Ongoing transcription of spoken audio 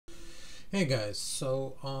Hey guys,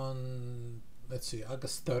 so on let's see,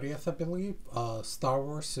 August 30th, I believe, Star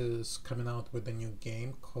Wars is coming out with a new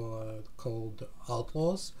game called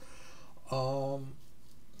Outlaws. Um,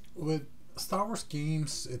 with Star Wars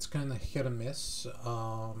games, it's kind of hit or miss.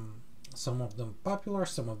 Some of them popular,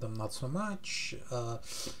 some of them not so much. Uh,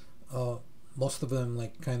 Most of them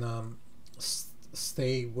like kind of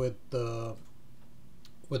stay with the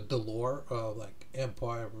lore of like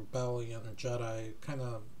Empire, Rebellion, Jedi, kind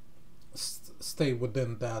of stay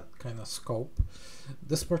within that kind of scope.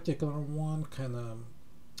 This particular one kind of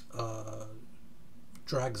uh,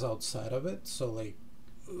 drags outside of it, so like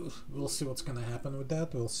we'll see what's gonna happen with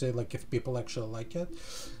that. We'll see like if people actually like it.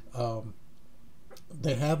 Um,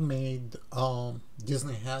 they have made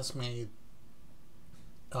Disney has made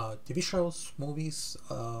TV shows, movies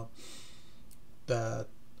that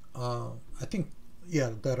I think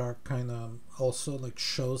that are kind of also like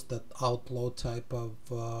shows that outlaw type of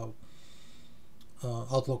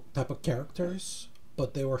characters,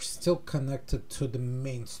 but they were still connected to the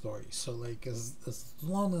main story. So like as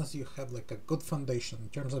long as you have like a good foundation in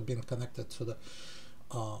terms of being connected to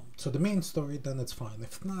the main story, then it's fine.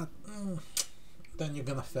 If not, then you're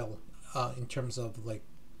gonna fail in terms of like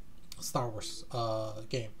Star Wars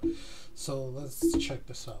game. So let's check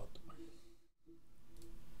this out.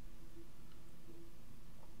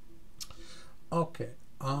 Okay.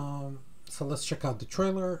 So let's check out the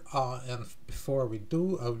trailer. And before we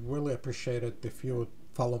do, I would really appreciate it if you would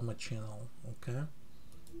follow my channel. Okay.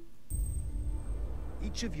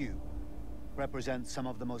 Each of you represents some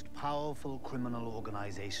of the most powerful criminal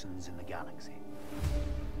organizations in the galaxy.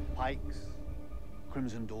 Pikes,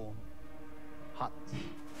 Crimson Dawn, Hutts.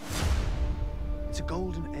 It's a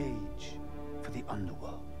golden age for the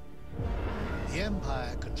underworld. The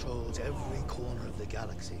Empire controls every corner of the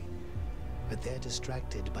galaxy, but they're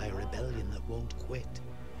distracted by a rebellion that won't quit.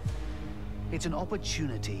 It's an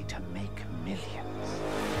opportunity to make millions.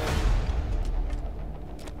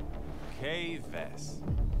 Kay Vess,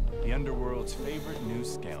 the underworld's favorite new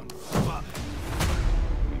scoundrel.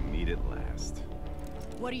 We meet at last.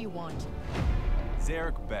 What do you want?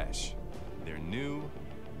 Zarek Besh. They're new,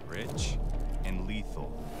 rich, and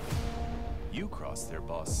lethal. You crossed their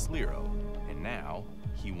boss Sliro, and now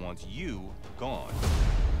he wants you gone.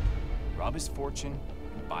 Rob his fortune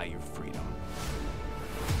and buy your freedom.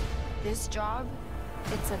 This job,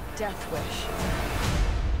 it's a death wish.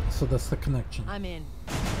 So that's the connection. I'm in.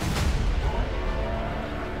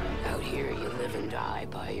 Out here, you live and die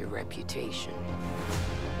by your reputation.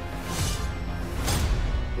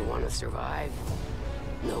 You want to survive?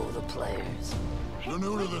 Know the players. You're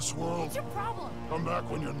new to this world. What's your problem? Come back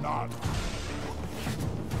when you're not.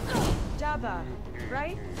 Jabba,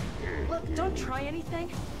 right? Look, don't try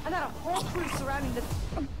anything. I got a whole crew surrounding the...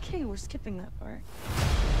 Okay, we're skipping that part.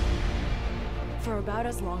 For about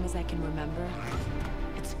as long as I can remember,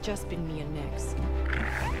 it's just been me and Nix.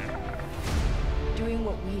 Doing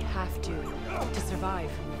what we have to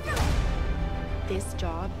survive. This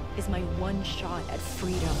job is my one shot at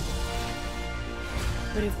freedom.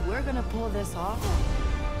 But if we're gonna pull this off,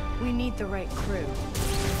 we need the right crew.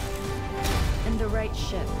 And the right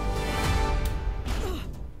ship.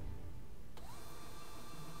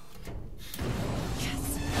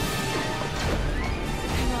 Yes!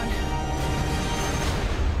 Hang on.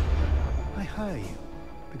 I hire you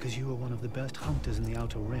because you are one of the best hunters in the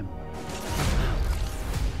Outer Rim.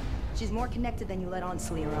 She's more connected than you let on,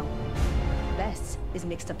 Sliro. Vess is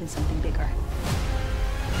mixed up in something bigger.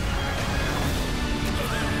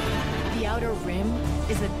 The Outer Rim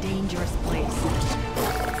is a dangerous place.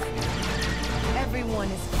 Everyone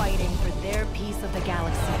is fighting for their piece of the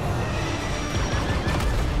galaxy.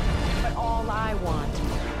 But all I want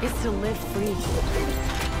is to live free.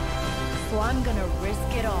 So I'm gonna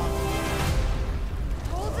risk it all.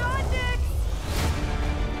 Hold on, Nick!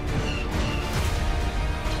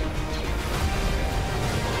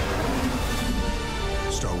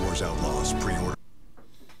 Star Wars Outlaws pre-order.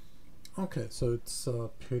 Okay, so it's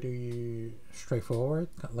pretty straightforward.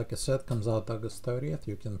 Like I said, comes out August 30th.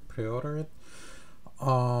 You can pre-order it.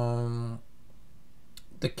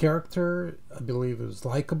 The character, I believe, is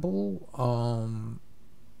likable.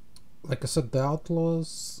 Like I said, the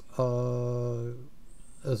Outlaws,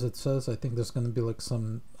 as it says, I think there's gonna be like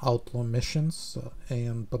some outlaw missions,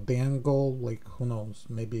 but the end goal, like who knows?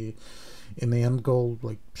 Maybe in the end goal,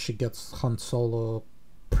 like she gets Han Solo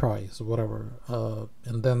prize, whatever,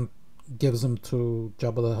 and then gives him to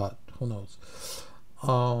Jabba the Hutt. Who knows?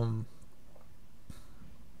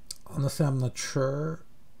 Honestly, I'm not sure.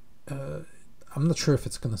 I'm not sure if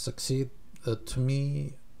it's gonna succeed. To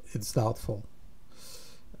me, it's doubtful.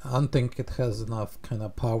 I don't think it has enough kind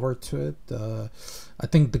of power to it. I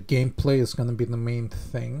think the gameplay is going to be the main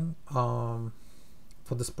thing for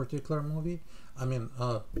this particular movie. I mean,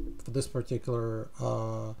 for this particular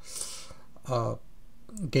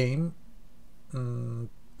game.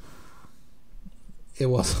 It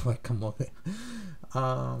was like a movie.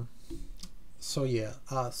 So yeah,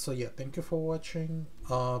 thank you for watching.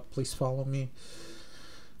 Please follow me,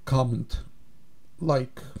 comment,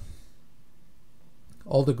 like,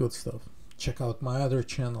 all the good stuff. Check out my other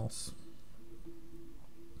channels,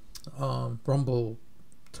 Rumble,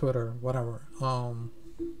 Twitter, whatever.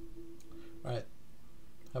 Right,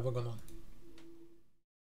 have a good one.